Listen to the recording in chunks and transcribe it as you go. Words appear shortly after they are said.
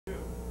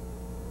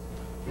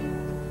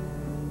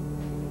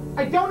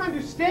I don't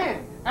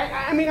understand.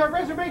 I mean, our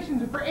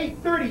reservations are for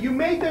 8:30. You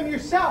made them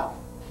yourself.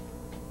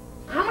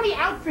 How many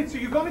outfits are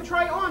you going to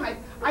try on?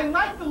 I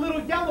like the little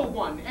yellow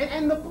one,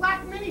 and the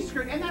black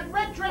miniskirt, and that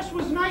red dress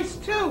was nice,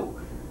 too.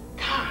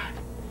 God,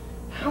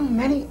 how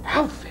many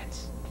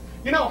outfits?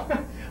 You know,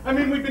 I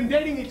mean, we've been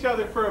dating each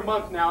other for a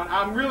month now, and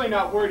I'm really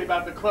not worried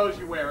about the clothes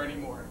you wear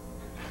anymore.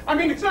 I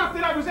mean, it's not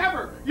that I was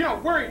ever, you know,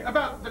 worried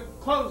about the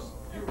clothes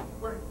you were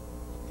wearing.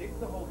 Dig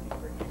the hole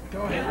deeper.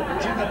 Go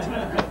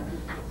ahead.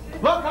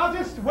 Look, I'll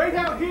just wait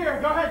out here.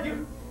 Go ahead,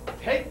 you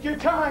take your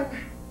time.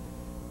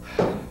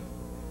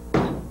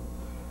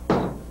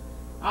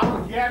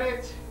 I'll get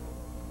it.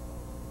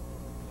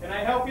 Can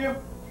I help you?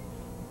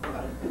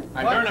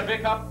 I'm during a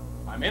pickup.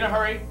 I'm in a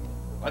hurry.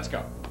 Let's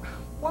go.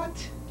 What?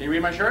 Can you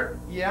read my shirt?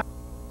 Yeah.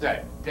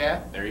 Say.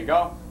 Death. There you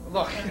go.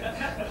 Look,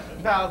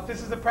 now, if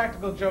this is a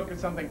practical joke or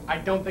something, I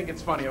don't think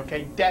it's funny,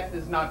 okay? Death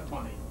is not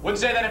funny. Wouldn't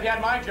say that if you had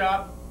my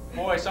job.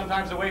 Boy,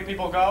 sometimes the way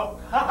people go.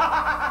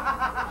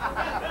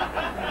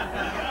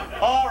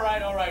 All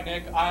right,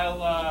 Nick.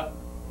 I'll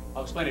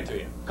explain it to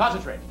you.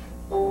 Concentrate.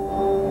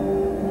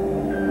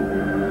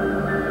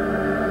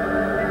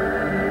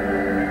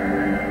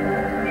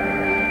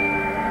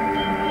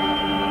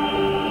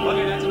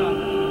 Okay, that's enough.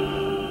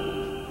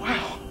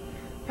 Wow,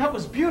 that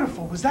was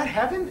beautiful. Was that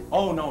heaven?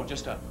 Oh, no,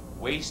 just a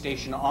way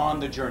station on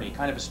the journey.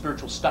 Kind of a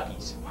spiritual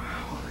Stuckies.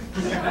 Wow.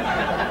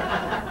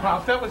 Wow,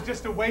 if that was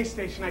just a way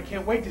station, I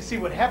can't wait to see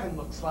what heaven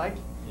looks like.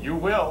 You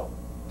will.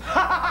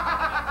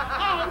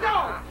 Oh,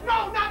 no,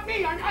 not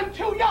me. I'm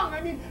too young.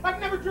 I mean, I've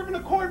never driven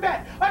a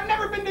Corvette. I've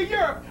never been to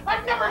Europe.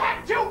 I've never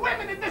had two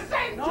women at the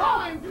same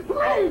time.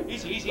 Oh,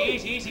 easy,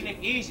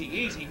 Nick.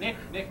 Easy, Nick.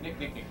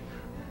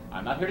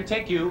 I'm not here to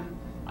take you.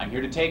 I'm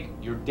here to take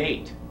your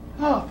date.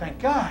 Oh, thank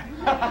God.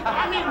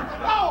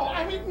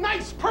 I mean,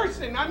 nice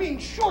person. I mean,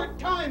 short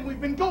time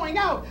we've been going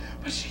out.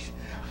 But she's...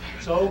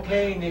 It's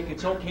okay, Nick.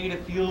 It's okay to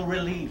feel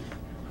relief.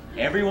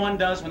 Everyone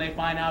does when they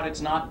find out it's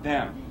not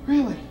them.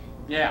 Really?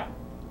 Yeah.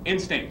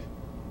 Instinct.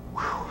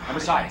 And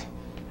besides,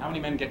 how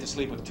many men get to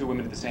sleep with two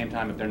women at the same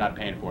time if they're not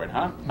paying for it,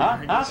 huh?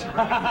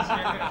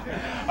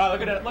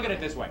 Look at it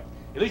this way.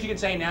 At least you can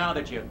say now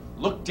that you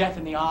looked death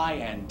in the eye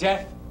and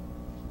death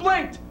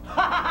blinked.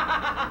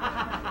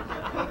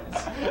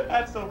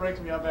 That still breaks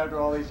me up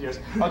after all these years.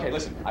 Okay,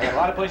 listen, I got a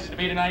lot of places to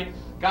be tonight.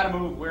 Gotta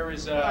move. Where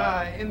is,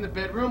 in the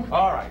bedroom.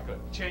 All right, good.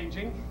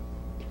 Changing.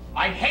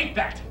 I hate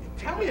that.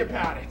 Tell me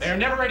about it. They're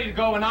never ready to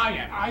go when I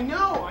am. I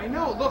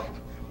know. Look,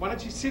 why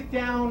don't you sit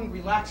down,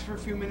 relax for a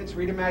few minutes,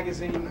 read a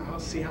magazine. I'll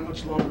see how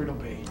much longer it'll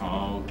be.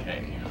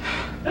 Okay.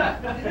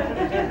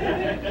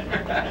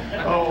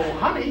 Oh,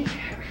 honey.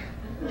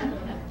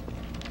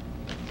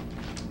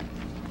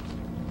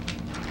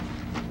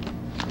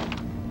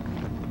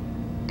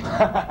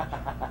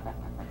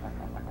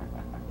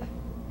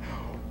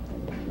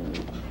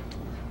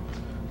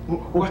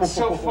 What's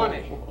so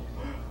funny?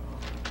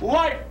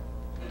 Life!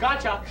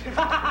 Gotcha!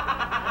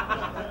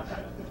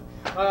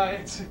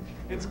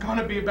 It's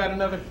gonna be about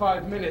another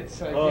 5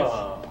 minutes, I guess.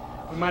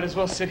 We might as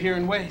well sit here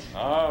and wait.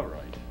 All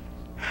right.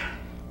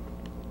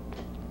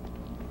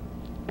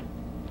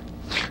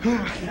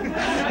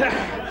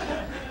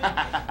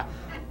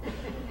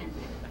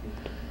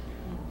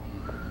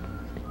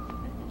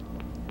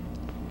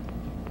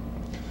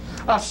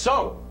 I'm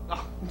sorry.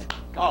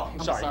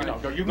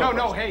 You go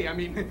No, first. hey, I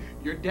mean,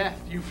 you're deaf.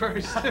 You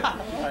first. All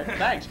right,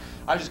 thanks.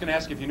 I was just going to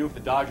ask if you knew if the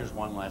Dodgers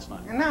won last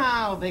night.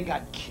 No, they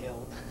got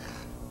killed.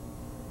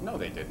 No,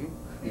 they didn't.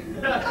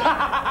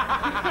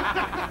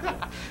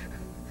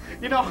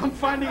 You know, I'm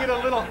finding it a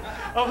little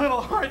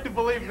hard to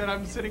believe that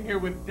I'm sitting here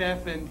with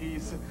Death and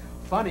he's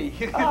funny.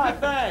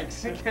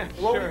 Thanks. Yeah,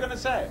 what were sure. you going to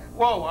say?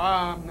 Whoa,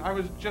 I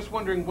was just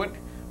wondering what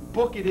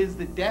book it is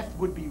that Death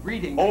would be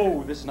reading.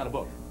 Oh, this is not a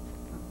book.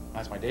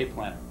 That's my day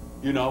planner.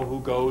 You know who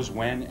goes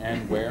when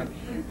and where.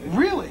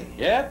 Really?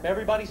 Yep,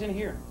 everybody's in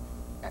here.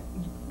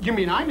 You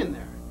mean I'm in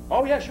there?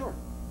 Oh, yeah, sure.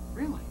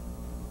 Really?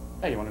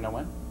 Hey, you want to know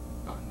when?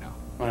 Oh, no.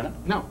 Want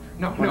to know?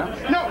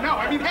 No.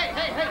 I mean,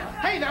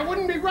 hey, that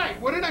wouldn't be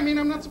right, would it? I mean,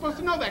 I'm not supposed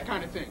to know that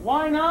kind of thing.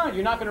 Why not?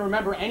 You're not going to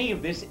remember any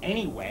of this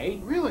anyway.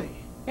 Really?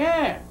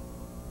 Yeah.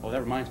 Oh, that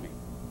reminds me.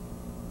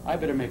 I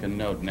better make a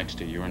note next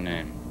to your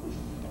name.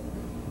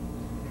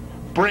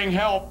 Bring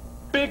help.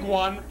 Big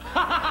one.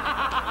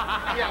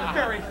 Yeah,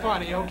 very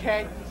funny,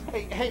 okay?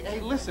 Hey,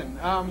 listen,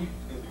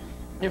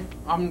 if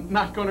I'm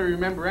not going to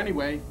remember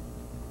anyway,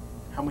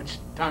 how much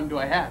time do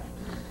I have?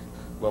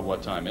 Well,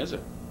 what time is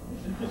it?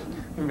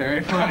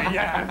 Very funny.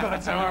 Yeah, I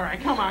thought so. All right,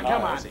 come on.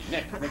 Let's see.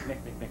 Nick.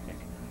 It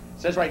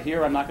says right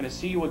here, I'm not going to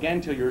see you again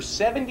till you're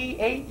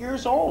 78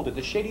 years old at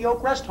the Shady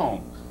Oak Rest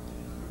Home.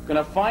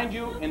 Gonna find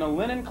you in a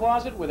linen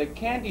closet with a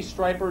candy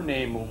striper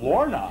named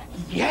Lorna.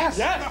 Yes!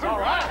 All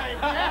right.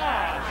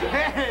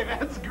 Yeah. Hey,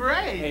 that's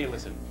great. Hey,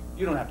 listen,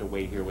 you don't have to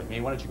wait here with me.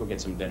 Why don't you go get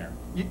some dinner?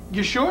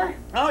 You sure?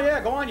 Oh, yeah,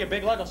 go on, you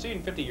big lug. I'll see you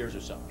in 50 years or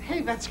so.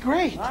 Hey, that's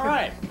great. All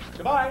right.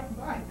 Goodbye.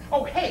 Bye.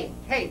 Oh, hey,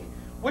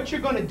 what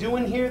you're gonna do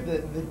in here, the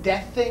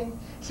death thing,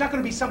 it's not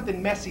gonna be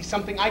something messy,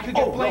 something I could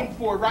get blamed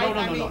for, right?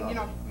 No. You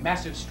know.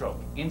 Massive stroke.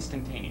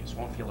 Instantaneous.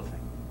 Won't feel a thing.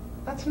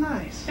 That's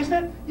nice. Isn't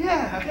it?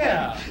 Yeah.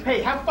 Yeah.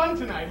 Hey, have fun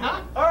tonight,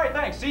 huh? All right,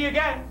 thanks. See you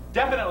again.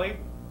 Definitely.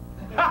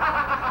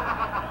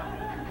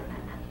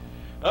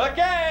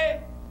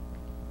 Okay.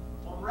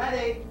 I'm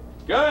ready.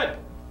 Good.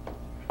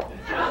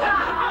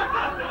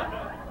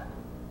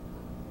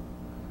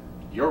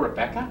 You're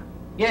Rebecca?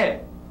 Yeah,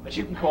 but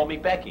you can call me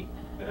Becky.